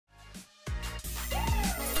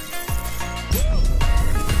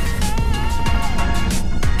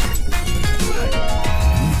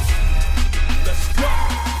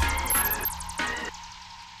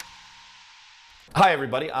Hi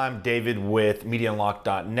everybody, I'm David with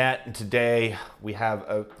MediaUnlock.net, and today we have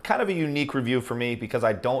a kind of a unique review for me because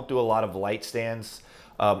I don't do a lot of light stands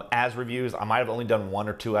as reviews. I might have only done one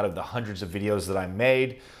or two out of the hundreds of videos that I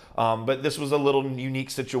made, but this was a little unique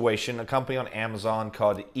situation. A company on Amazon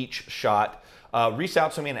called Each Shot reached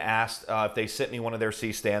out to me and asked if they sent me one of their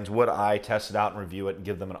C-stands, would I test it out and review it and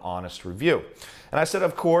give them an honest review? And I said,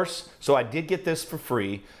 of course. So I did get this for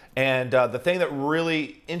free. And the thing that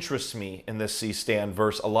really interests me in this C-stand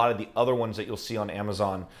versus a lot of the other ones that you'll see on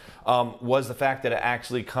Amazon was the fact that it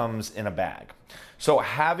actually comes in a bag. So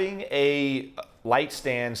having a light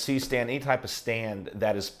stand, C-stand, any type of stand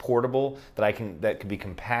that is portable, that can be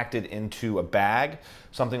compacted into a bag,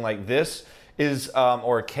 something like this is,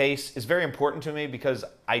 or a case, is very important to me because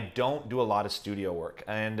I don't do a lot of studio work.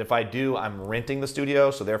 And if I do, I'm renting the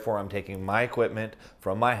studio, so therefore I'm taking my equipment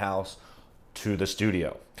from my house to the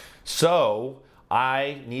studio. So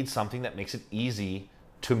I need something that makes it easy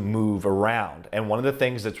to move around. And one of the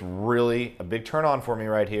things that's really a big turn on for me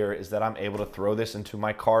right here is that I'm able to throw this into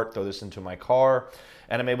my cart, throw this into my car,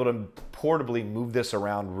 and I'm able to portably move this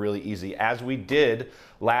around really easy, as we did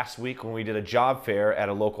last week when we did a job fair at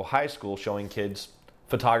a local high school showing kids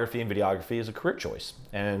photography and videography as a career choice.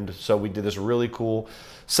 And so we did this really cool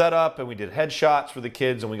setup and we did headshots for the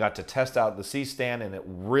kids and we got to test out the C-stand and it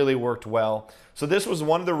really worked well. So this was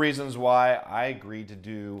one of the reasons why I agreed to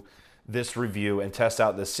do this review and test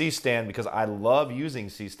out the C-stand, because I love using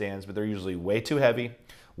C-stands, but they're usually way too heavy,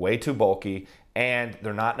 way too bulky, and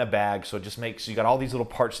they're not in a bag. So it just makes, you got all these little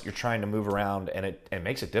parts that you're trying to move around, and it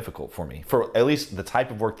makes it difficult for me, for at least the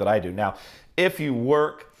type of work that I do. Now, if you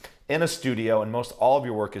work in a studio and most all of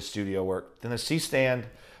your work is studio work, then a C-stand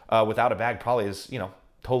without a bag probably is, you know,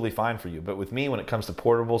 totally fine for you. But with me, when it comes to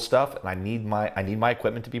portable stuff, and I need my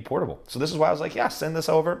equipment to be portable. So this is why I was like, yeah, send this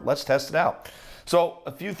over, let's test it out. So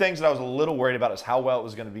a few things that I was a little worried about is how well it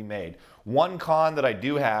was going to be made. One con that I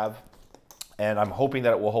do have, and I'm hoping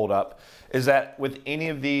that it will hold up, is that with any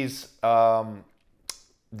of these light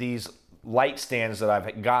stands that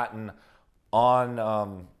I've gotten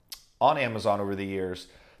on Amazon over the years,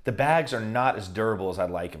 the bags are not as durable as I'd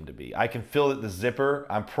like them to be. I can feel that the zipper,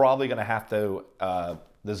 I'm probably going to have to,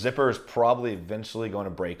 the zipper is probably eventually going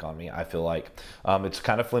to break on me, I feel like. It's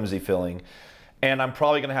kind of flimsy feeling. And I'm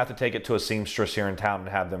probably going to have to take it to a seamstress here in town and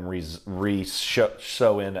have them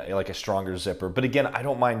sew in like a stronger zipper. But again, I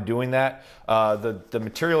don't mind doing that. The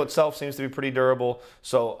material itself seems to be pretty durable.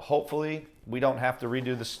 So hopefully we don't have to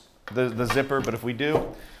redo the zipper. But if we do,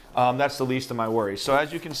 that's the least of my worries. So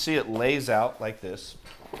as you can see, it lays out like this.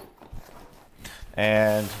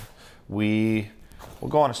 And we'll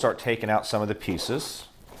go on and start taking out some of the pieces.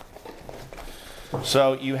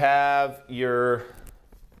 So you have your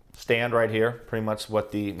stand right here, pretty much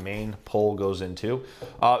what the main pole goes into.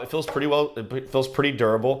 It feels pretty well, it feels pretty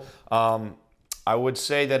durable. I would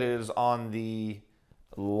say that it is on the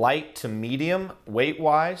light to medium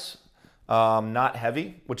weight-wise, not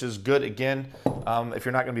heavy, which is good again, if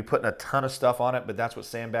you're not gonna be putting a ton of stuff on it, but that's what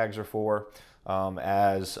sandbags are for.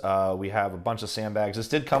 We have a bunch of sandbags. This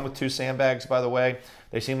did come with 2 sandbags, by the way.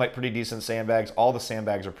 They seem like pretty decent sandbags. All the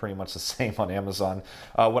sandbags are pretty much the same on Amazon.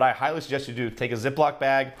 What I highly suggest you do, take a Ziploc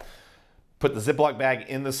bag, put the Ziploc bag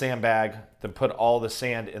in the sandbag, then put all the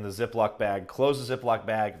sand in the Ziploc bag, close the Ziploc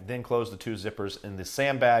bag, then close the 2 zippers in the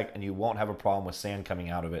sandbag, and you won't have a problem with sand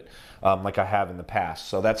coming out of it like I have in the past.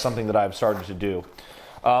 So that's something that I've started to do.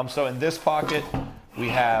 So in this pocket, we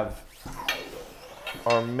have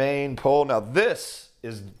our main pole. Now this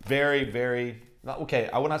is very, very, okay,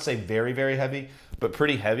 I would not say very, very heavy, but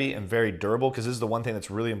pretty heavy and very durable, because this is the one thing that's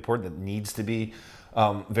really important that needs to be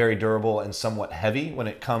very durable and somewhat heavy when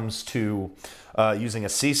it comes to using a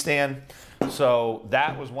C-stand. So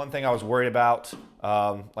that was one thing I was worried about.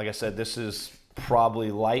 Like I said, this is probably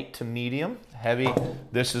light to medium. Heavy,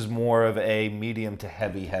 this is more of a medium to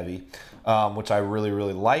heavy, which I really,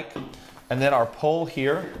 really like. And then our pole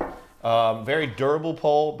here, very durable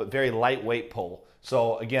pole, but very lightweight pole.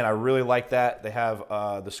 So again, I really like that. They have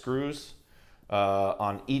the screws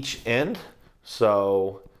on each end.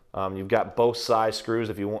 So you've got both size screws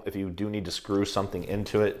if you do need to screw something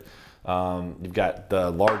into it. You've got the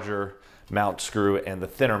larger mount screw and the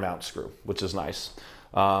thinner mount screw, which is nice.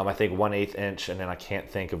 I think 1/8 inch, and then I can't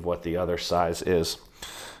think of what the other size is.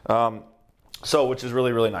 Which is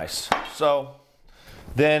really, really nice. So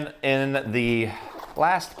then in the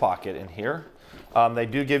last pocket in here, they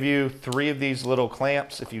do give you 3 of these little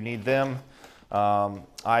clamps if you need them.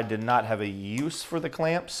 I did not have a use for the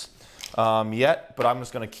clamps yet, but I'm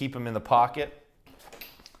just going to keep them in the pocket.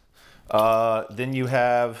 Then you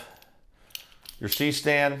have your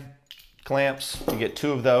C-stand clamps. You get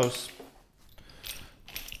 2 of those.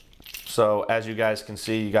 So as you guys can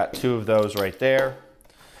see, you got 2 of those right there.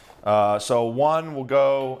 So one will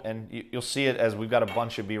go, and you'll see it as we've got a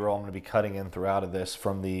bunch of B-roll I'm going to be cutting in throughout of this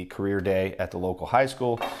from the career day at the local high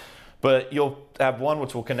school. But you'll have one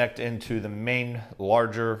which will connect into the main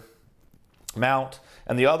larger mount,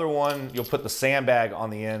 and the other one you'll put the sandbag on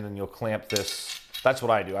the end and you'll clamp this. That's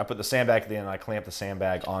what I do. I put the sandbag at the end and I clamp the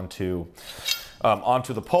sandbag onto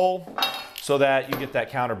the pole so that you get that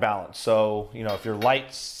counterbalance. So, you know, if your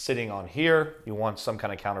light's sitting on here, you want some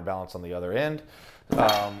kind of counterbalance on the other end,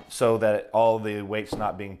 so that all the weight's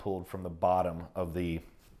not being pulled from the bottom of the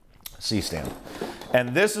C-stand.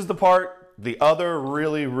 And this is the part, the other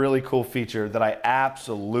really, really cool feature that I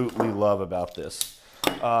absolutely love about this.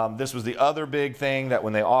 This was the other big thing that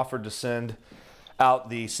when they offered to send out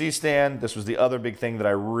the C-stand, this was the other big thing that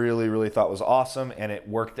I really, really thought was awesome, and it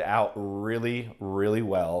worked out really, really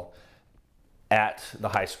well at the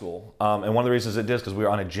high school. And one of the reasons it did is because we were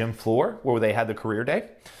on a gym floor where they had the career day.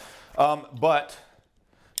 But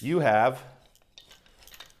you have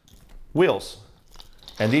wheels,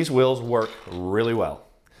 and these wheels work really well.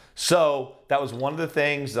 So that was one of the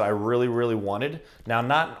things that I really, really wanted. Now,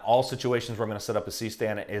 not in all situations where I'm going to set up a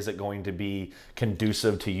C-stand is it going to be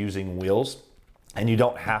conducive to using wheels, and you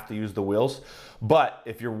don't have to use the wheels. But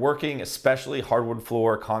if you're working, especially hardwood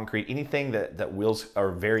floor, concrete, anything that wheels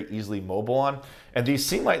are very easily mobile on, and these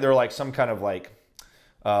seem like they're like some kind of like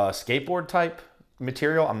skateboard type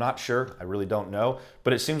material. I'm not sure. I really don't know.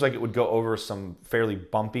 But it seems like it would go over some fairly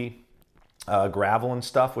bumpy gravel and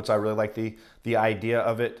stuff, which I really like the idea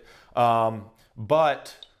of it.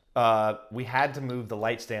 But we had to move the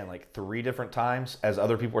light stand like 3 different times as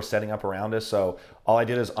other people were setting up around us. So all I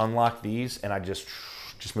did is unlock these and I just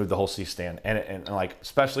moved the whole C-stand. And like,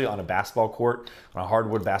 especially on a basketball court, on a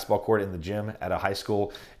hardwood basketball court in the gym at a high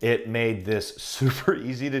school, it made this super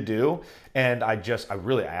easy to do. And I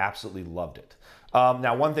absolutely loved it.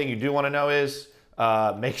 Now, one thing you do want to know is,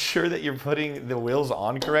 make sure that you're putting the wheels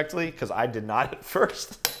on correctly, because I did not at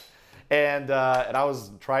first. And I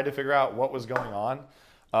was trying to figure out what was going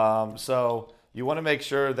on. So you want to make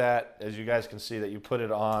sure that, as you guys can see, that you put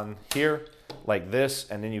it on here like this,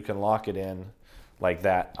 and then you can lock it in like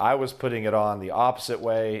that. I was putting it on the opposite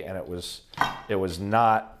way, and it was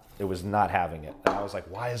not having it. And I was like,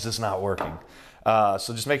 why is this not working?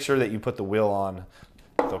 So just make sure that you put the wheel on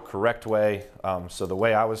the correct way. So the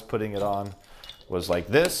way I was putting it on was like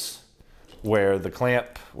this, where the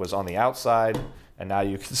clamp was on the outside, and now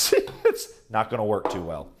you can see it's not going to work too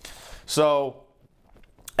well. So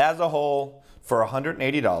as a whole, for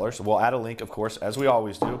 $180, we'll add a link, of course, as we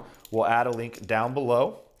always do. We'll add a link down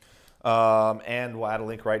below, and we'll add a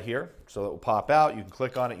link right here, so it will pop out. You can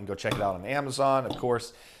click on it. You can go check it out on Amazon. Of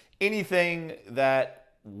course, anything that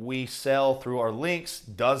we sell through our links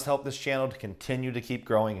does help this channel to continue to keep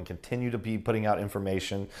growing and continue to be putting out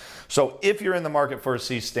information. So if you're in the market for a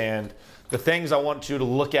C-stand, the things I want you to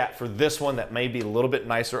look at for this one that may be a little bit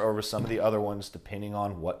nicer over some of the other ones, depending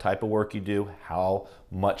on what type of work you do, how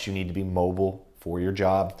much you need to be mobile for your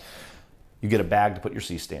job, you get a bag to put your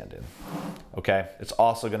C-stand in. Okay, it's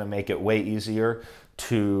also going to make it way easier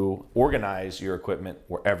to organize your equipment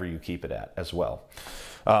wherever you keep it at as well.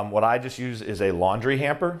 What I just use is a laundry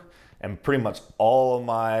hamper, and pretty much all of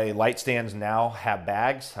my light stands now have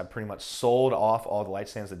bags. I've pretty much sold off all the light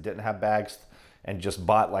stands that didn't have bags and just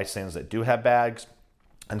bought light stands that do have bags.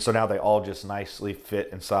 And so now they all just nicely fit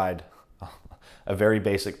inside a very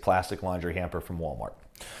basic plastic laundry hamper from Walmart.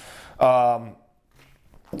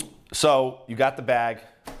 So you got the bag,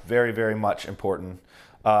 very, very much important.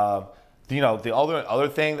 You know, the other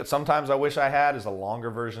thing that sometimes I wish I had is a longer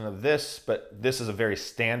version of this, but this is a very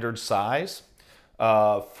standard size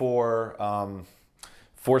for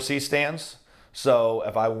C-stands. So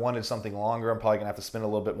if I wanted something longer, I'm probably gonna have to spend a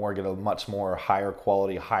little bit more, get a much more higher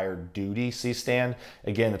quality, higher duty C-stand.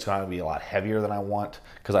 Again, it's gonna be a lot heavier than I want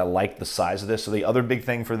because I like the size of this. So the other big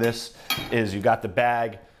thing for this is you got the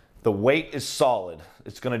bag. The weight is solid.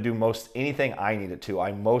 It's gonna do most anything I need it to.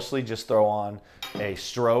 I mostly just throw on a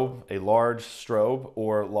strobe, a large strobe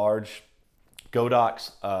or large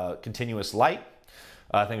Godox continuous light.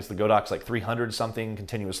 I think it's the Godox like 300 something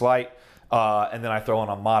continuous light. And then I throw on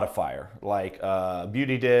a modifier like a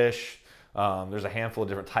beauty dish. There's a handful of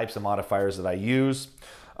different types of modifiers that I use.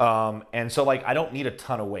 And so like I don't need a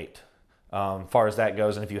ton of weight as far as that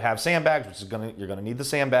goes. And if you have sandbags, which is you're gonna need the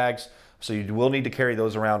sandbags. So you will need to carry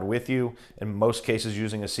those around with you, in most cases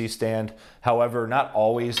using a C-stand. However, not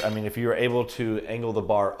always. I mean, if you're able to angle the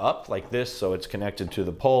bar up like this, so it's connected to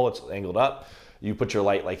the pole, it's angled up, you put your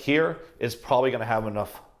light like here, it's probably gonna have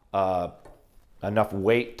enough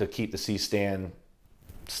weight to keep the C-stand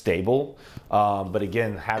stable. But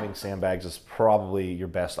again, having sandbags is probably your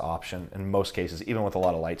best option in most cases, even with a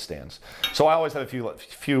lot of light stands. So I always have a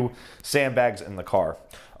few sandbags in the car.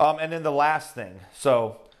 And then the last thing,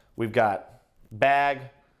 so we've got bag,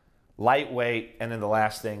 lightweight, and then the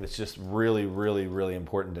last thing that's just really, really, really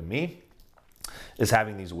important to me is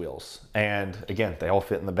having these wheels. And again, they all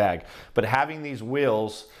fit in the bag, but having these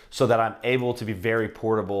wheels so that I'm able to be very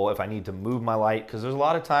portable if I need to move my light. Because there's a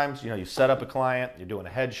lot of times, you know, you set up a client, you're doing a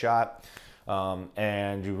headshot,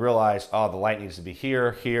 and you realize, oh, the light needs to be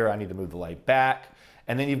here, I need to move the light back.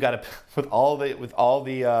 And then you've got to, with all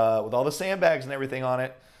the sandbags and everything on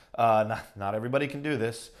it, not everybody can do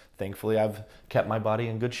this. Thankfully, I've kept my body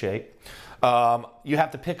in good shape. You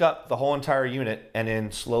have to pick up the whole entire unit and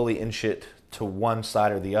then slowly inch it to one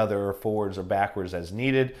side or the other, or forwards or backwards as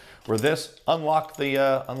needed. Where this, unlock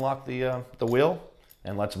the wheel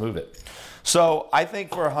and let's move it. So I think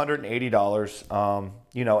for $180,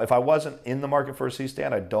 you know, if I wasn't in the market for a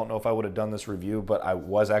C-stand, I don't know if I would have done this review, but I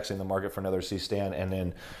was actually in the market for another C-stand, and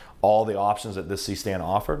then all the options that this C-stand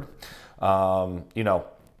offered, you know,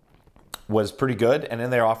 was pretty good. And then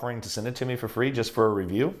they're offering to send it to me for free just for a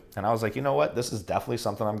review. And I was like, you know what, this is definitely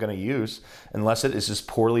something I'm going to use unless it is just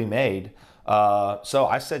poorly made. So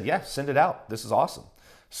I said, yeah, send it out. This is awesome.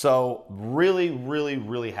 So really, really,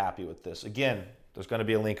 really happy with this. Again, there's going to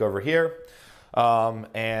be a link over here.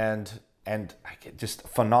 And just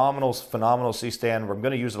phenomenal C-stand. I'm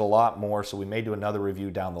going to use it a lot more, so we may do another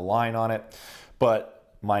review down the line on it. But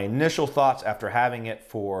my initial thoughts after having it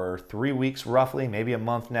for 3 weeks roughly, maybe a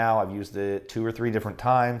month now, I've used it 2 or 3 different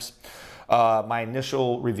times. My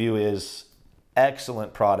initial review is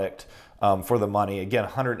excellent product for the money. Again,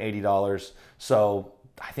 $180. So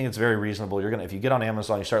I think it's very reasonable. You're gonna, if you get on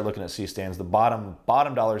Amazon, you start looking at C-stands, the bottom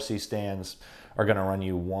dollar C-stands are gonna run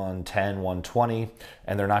you $110, $120,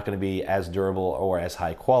 and they're not gonna be as durable or as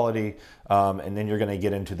high quality. And then you're gonna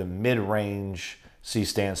get into the mid-range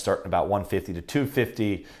C-stands starting about $150 to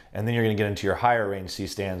 $250, and then you're gonna get into your higher range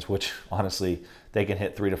C-stands, which honestly, they can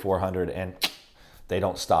hit $300 to $400, and they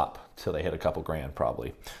don't stop till they hit a couple grand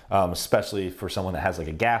probably, especially for someone that has like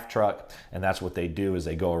a gaff truck, and that's what they do, is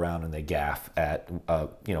they go around and they gaff at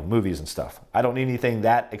you know, movies and stuff. I don't need anything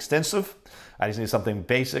that extensive. I just need something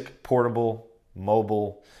basic, portable,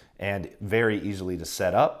 mobile, and very easily to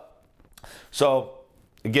set up. So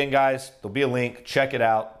again, guys, there'll be a link, check it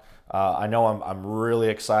out. I know I'm really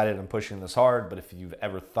excited and pushing this hard, but if you've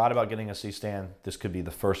ever thought about getting a C-stand, this could be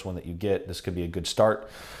the first one that you get. This could be a good start.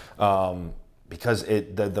 Because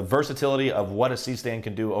the versatility of what a C-stand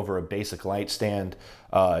can do over a basic light stand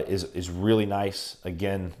is really nice.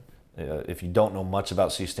 Again, if you don't know much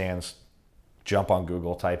about C-stands, jump on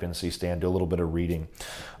Google, type in C-stand, do a little bit of reading,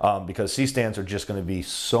 because C-stands are just going to be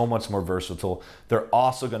so much more versatile. They're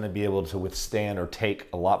also going to be able to withstand or take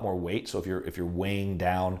a lot more weight. So if you're weighing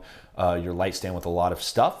down your light stand with a lot of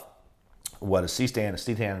stuff, what a C-stand is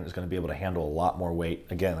going to be able to handle a lot more weight.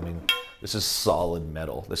 Again, I mean, this is solid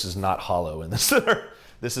metal. This is not hollow in the center.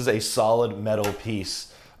 This is a solid metal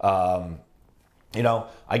piece. You know,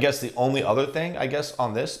 I guess the only other thing, I guess,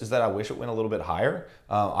 on this is that I wish it went a little bit higher.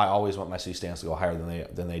 I always want my C-stands to go higher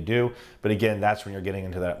than they do. But again, that's when you're getting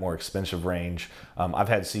into that more expensive range. I've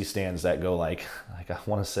had C-stands that go like I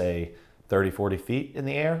want to say 30, 40 feet in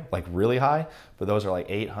the air, like really high. But those are like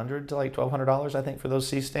 $800 to like $1,200, I think, for those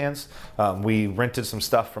C-stands. We rented some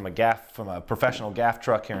stuff from a professional gaff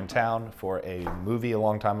truck here in town for a movie a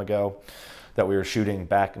long time ago that we were shooting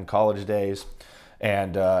back in college days.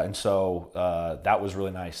 And so that was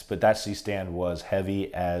really nice, but that C-stand was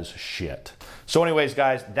heavy as shit. So anyways,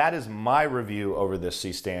 guys, that is my review over this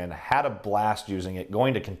C-stand. Had a blast using it,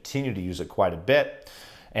 going to continue to use it quite a bit.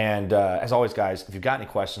 And as always, guys, if you've got any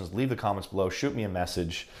questions, leave the comments below, shoot me a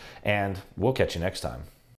message, and we'll catch you next time.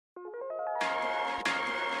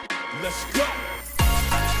 Let's go.